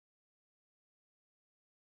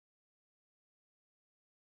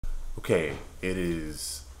Okay, it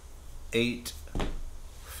is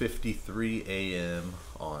 8:53 a.m.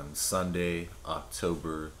 on Sunday,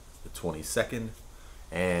 October the 22nd,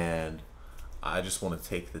 and I just want to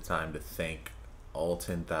take the time to thank all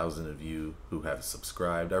 10,000 of you who have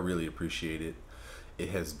subscribed. I really appreciate it.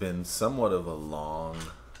 It has been somewhat of a long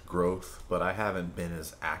growth, but I haven't been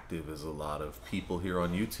as active as a lot of people here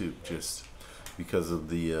on YouTube just because of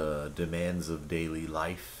the demands of daily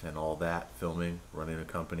life and all that, filming, running a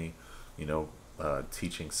company, you know,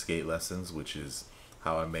 teaching skate lessons, which is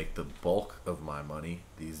how I make the bulk of my money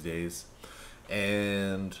these days.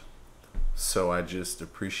 And so I just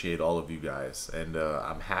appreciate all of you guys, and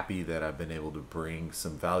I'm happy that I've been able to bring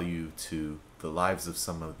some value to the lives of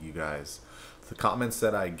some of you guys. The comments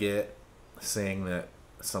that I get saying that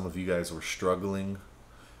some of you guys were struggling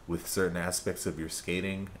with certain aspects of your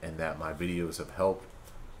skating and that my videos have helped,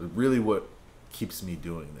 really what keeps me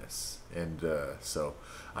doing this. And so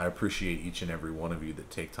I appreciate each and every one of you that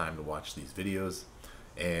take time to watch these videos,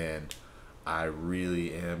 and I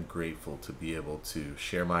really am grateful to be able to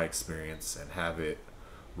share my experience and have it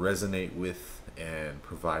resonate with and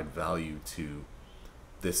provide value to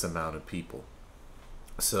this amount of people.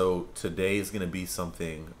 So today is going to be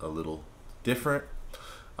something a little different.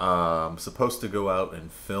 I'm supposed to go out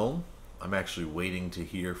and film. I'm actually waiting to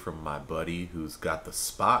hear from my buddy who's got the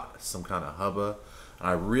spot, some kind of hubba. And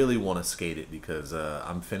I really want to skate it because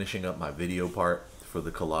I'm finishing up my video part for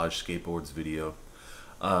the collage skateboards video.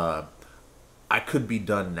 I could be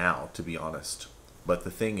done now, to be honest, but the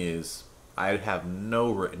thing is, I have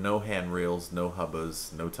no handrails, no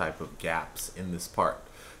hubbas, no type of gaps in this part.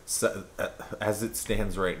 So, as it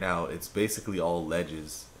stands right now, it's basically all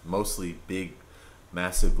ledges, mostly big,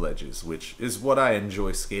 massive ledges, which is what I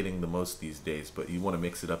enjoy skating the most these days, but you want to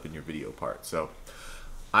mix it up in your video part. So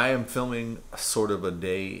I am filming sort of a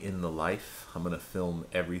day in the life. I'm going to film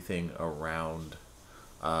everything around,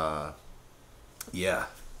 yeah,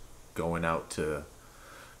 going out to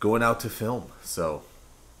film. So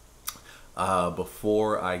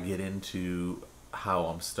before I get into how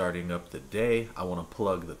I'm starting up the day, I want to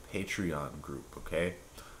plug the Patreon group. Okay,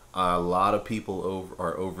 a lot of people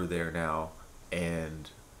are over there now, and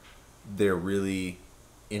they're really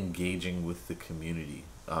engaging with the community.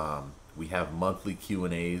 We have monthly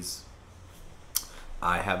Q&As.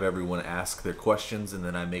 I have everyone ask their questions, and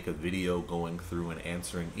then I make a video going through and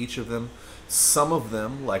answering each of them. Some of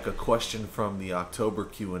them, like a question from the October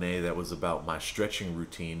Q&A that was about my stretching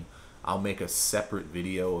routine, I'll make a separate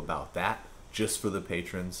video about that just for the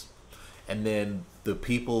patrons. And then the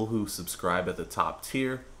people who subscribe at the top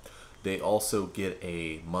tier, they also get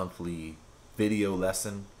a monthly video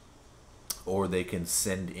lesson, or they can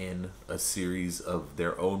send in a series of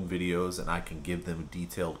their own videos and I can give them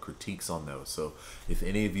detailed critiques on those. So if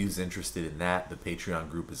any of you is interested in that, the Patreon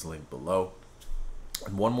group is linked below.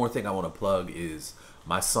 And one more thing I want to plug is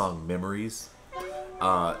my song Memories.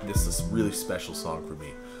 This is a really special song for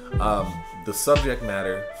me. The subject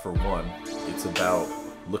matter, for one, it's about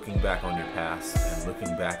looking back on your past and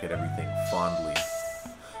looking back at everything fondly.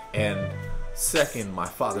 And second, my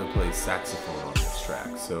father plays saxophone on this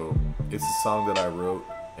track, so it's a song that I wrote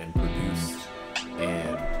and produced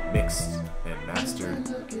and mixed and mastered,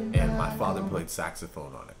 and my father played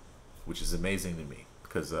saxophone on it, which is amazing to me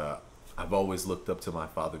because I've always looked up to my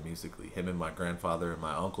father musically. Him and my grandfather and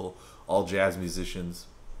my uncle, all jazz musicians.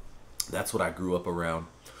 That's what I grew up around.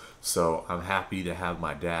 So I'm happy to have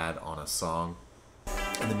my dad on a song.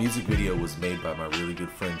 And the music video was made by my really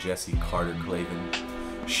good friend Jessie Carter-Clavin.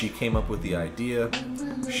 She came up with the idea,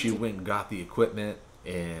 she went and got the equipment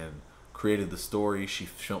and created the story. She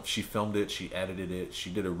filmed it, she edited it,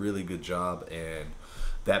 she did a really good job, and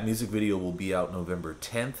that music video will be out November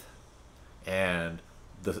 10th, and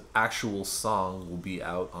the actual song will be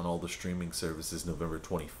out on all the streaming services November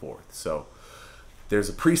 24th. So there's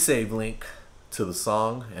a pre-save link to the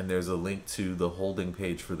song, and there's a link to the holding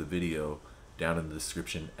page for the video down in the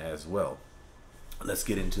description as well. Let's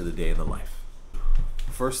get into the day in the life.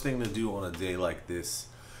 First thing to do on a day like this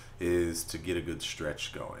is to get a good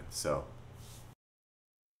stretch going. So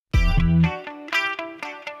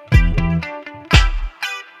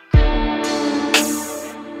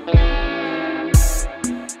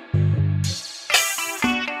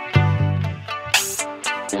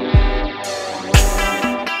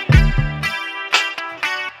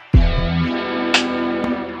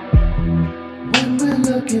when we're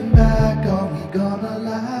looking back, are we gonna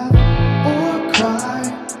laugh or cry?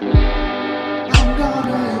 I'm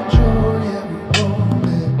gonna enjoy every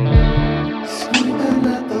moment, scream and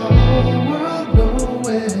let the whole world know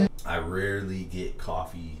it. I rarely get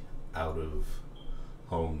coffee out of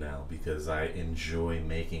home now because I enjoy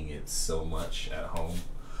making it so much at home.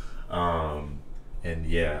 And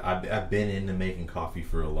yeah, I've been into making coffee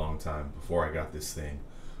for a long time before I got this thing.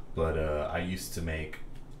 But I used to make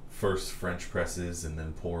first French presses and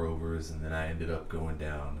then pour overs, and then I ended up going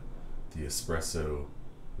down the espresso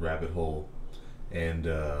rabbit hole, and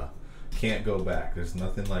can't go back. There's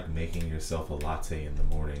nothing like making yourself a latte in the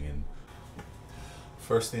morning. And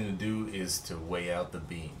first thing to do is to weigh out the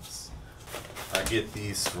beans. I get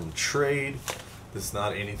these from Trade. This is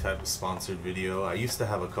not any type of sponsored video. I used to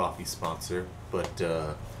have a coffee sponsor, but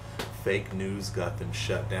fake news got them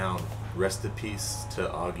shut down. Rest in peace to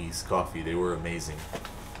Augie's Coffee. They were amazing.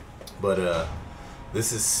 But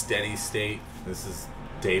this is Steady State. This is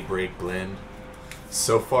Daybreak Blend.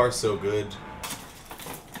 So far, so good.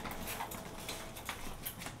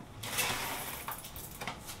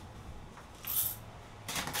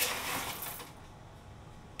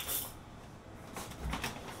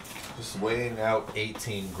 Just weighing out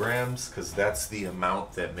 18 grams because that's the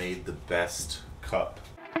amount that made the best cup.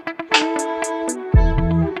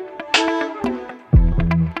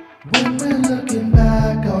 When we're looking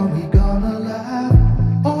back, are we gonna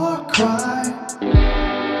laugh or cry?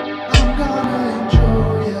 I'm gonna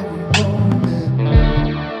enjoy every moment,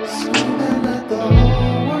 scream and let the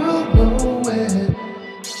whole world know it.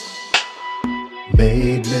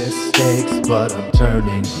 Made mistakes, but I'm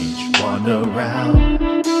turning each one around,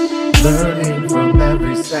 learning from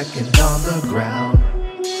every second on the ground.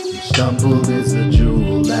 Each stumble is a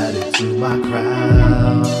jewel added to my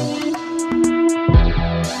crown.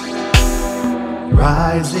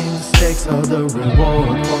 Rising stakes are the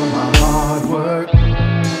reward for my hard work.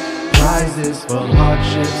 Prizes for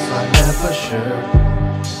hardships I never shirk.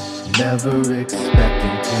 Never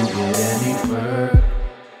expecting to get any further.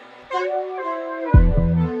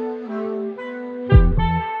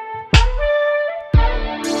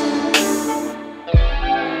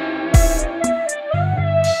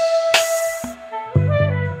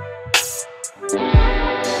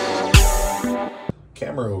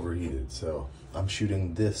 Camera overheated, so I'm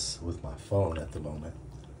shooting this with my phone at the moment,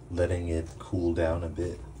 letting it cool down a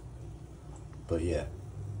bit. But yeah,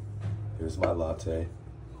 here's my latte.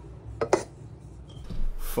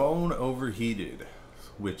 Phone overheated,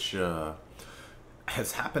 which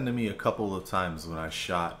has happened to me a couple of times when I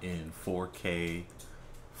shot in 4K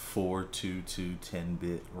 422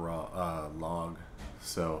 10-bit raw log.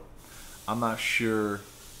 So I'm not sure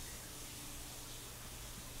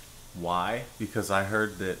why, because I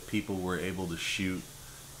heard that people were able to shoot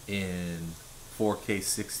in 4K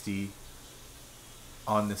 60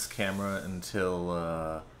 on this camera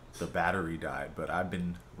until the battery died, but I've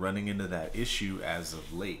been running into that issue as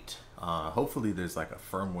of late. Hopefully there's like a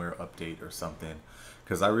firmware update or something,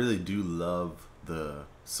 because I really do love the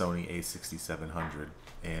Sony a6700,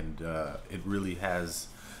 and it really has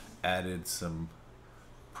added some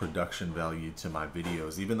production value to my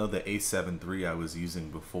videos. Even though the A7 III I was using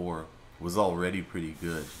before was already pretty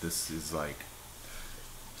good, this is like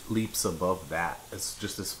leaps above that. It's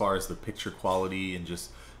just as far as the picture quality and just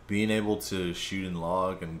being able to shoot in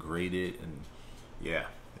log and grade it, and yeah,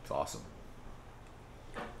 it's awesome.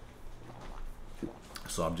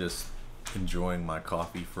 So I'm just enjoying my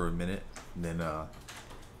coffee for a minute, and then the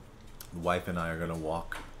wife and I are gonna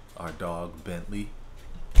walk our dog Bentley,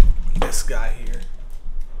 this guy here.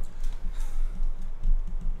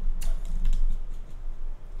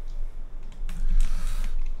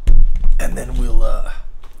 And then we'll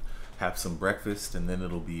have some breakfast, and then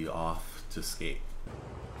it'll be off to skate.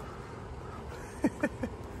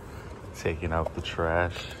 Taking out the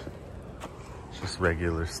trash, just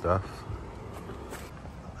regular stuff.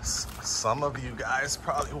 Some of you guys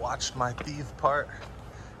probably watched my Theeve part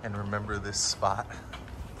and remember this spot.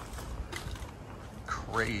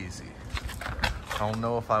 Crazy. I don't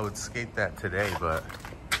know if I would skate that today, but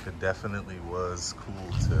it definitely was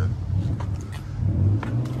cool to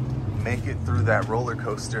make it through that roller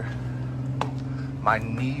coaster. My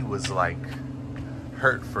knee was like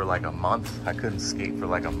hurt for like a month. I couldn't skate for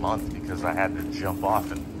like a month because I had to jump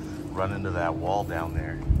off and run into that wall down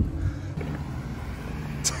there.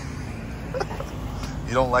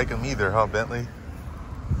 You don't like them either, huh, Bentley?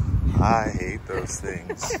 I hate those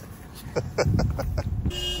things.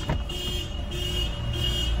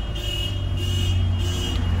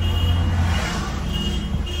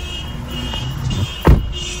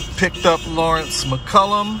 Picked up Lawrence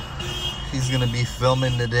McCullum. He's gonna be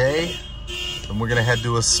filming today, and we're gonna head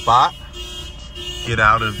to a spot, get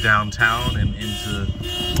out of downtown and into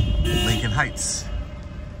Lincoln Heights.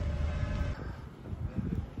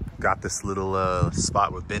 Got this little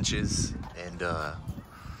spot with benches, and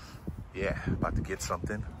Yeah, about to get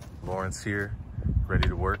something. Lawrence here, ready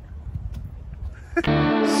to work.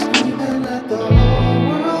 Screaming, let the whole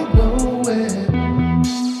world know it.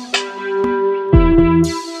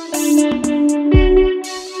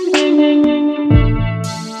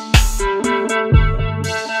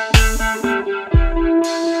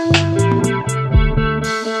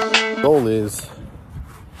 Goal is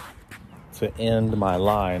to end my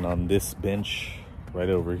line on this bench right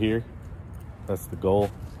over here. That's the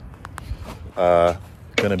goal.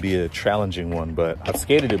 Gonna be a challenging one, but I've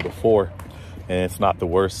skated it before and it's not the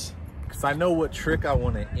worst. Cause I know what trick I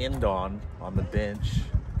want to end on the bench,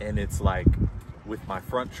 and it's like with my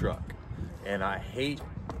front truck. And I hate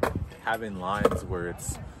having lines where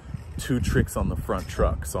it's 2 tricks on the front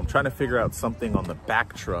truck. So I'm trying to figure out something on the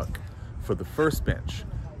back truck for the first bench.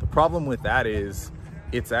 The problem with that is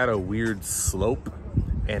it's at a weird slope,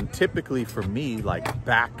 and typically for me, like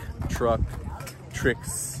back truck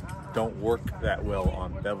tricks don't work that well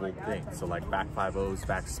on beveled things. So like back 5-0s,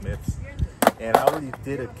 back Smiths. And I already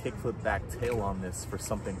did a kickflip back tail on this for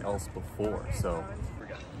something else before, so.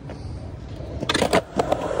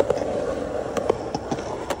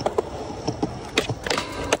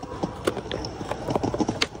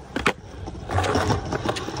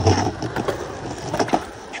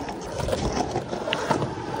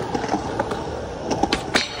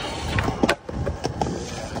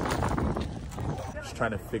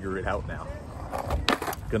 Trying to figure it out now.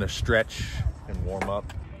 Gonna stretch and warm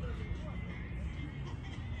up.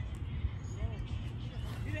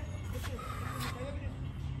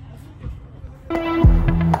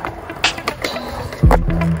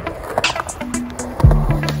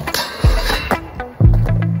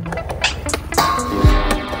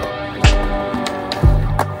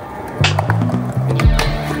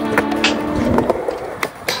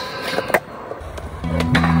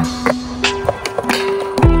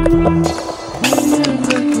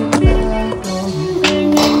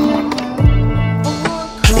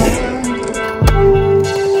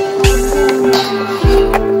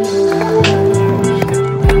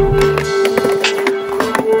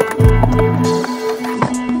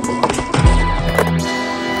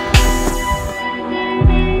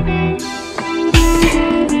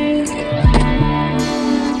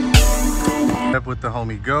 With the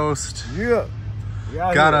homie Ghost. Yeah.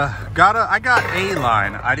 I got a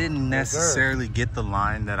line. I didn't necessarily get the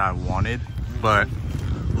line that I wanted, but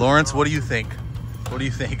Lawrence, what do you think? What do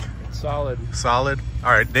you think? Solid. Solid?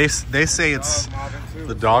 All right, they say it's,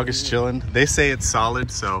 the dog is chilling. They say it's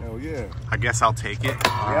solid, so hell yeah. I guess I'll take it.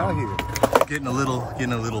 Out here. Getting a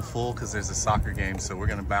little full because there's a soccer game, so we're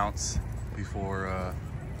gonna bounce before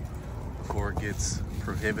it gets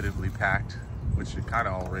prohibitively packed, which it kind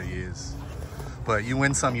of already is. But you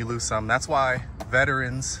win some, you lose some. That's why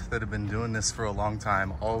veterans that have been doing this for a long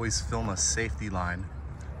time always film a safety line,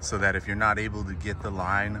 so that if you're not able to get the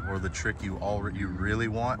line or the trick you really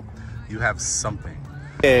want, you have something.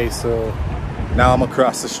 Okay, so now I'm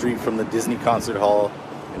across the street from the Disney concert hall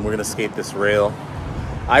and we're gonna skate this rail.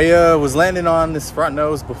 I was landing on this front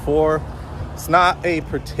nose before. It's not a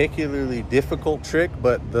particularly difficult trick,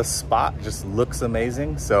 but the spot just looks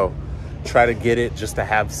amazing. So try to get it just to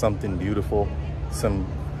have something beautiful, some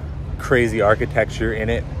crazy architecture in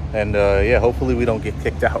it, and yeah, hopefully we don't get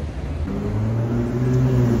kicked out.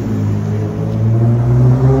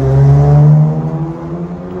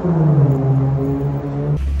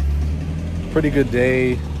 Pretty good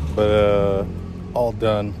day, but all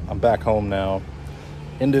done. I'm back home now.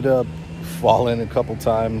 Ended up falling a couple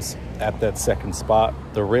times at that second spot.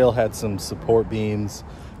 The rail had some support beams,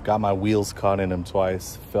 got my wheels caught in them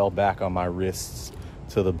twice, fell back on my wrists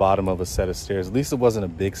to the bottom of a set of stairs. At least it wasn't a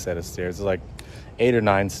big set of stairs. It was like 8 or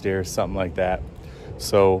 9 stairs, something like that.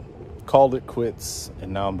 So called it quits,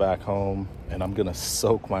 and now I'm back home and I'm gonna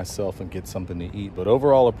soak myself and get something to eat. But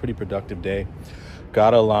overall, a pretty productive day.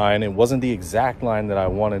 Got a line. It wasn't the exact line that I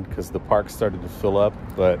wanted because the park started to fill up,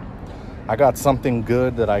 but I got something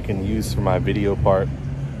good that I can use for my video part,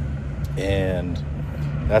 and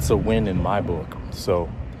that's a win in my book. So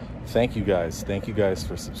thank you guys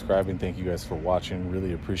for subscribing. Thank you guys for watching.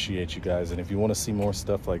 Really appreciate you guys. And if you want to see more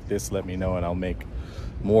stuff like this, let me know and I'll make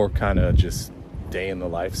more kind of just day in the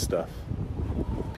life stuff.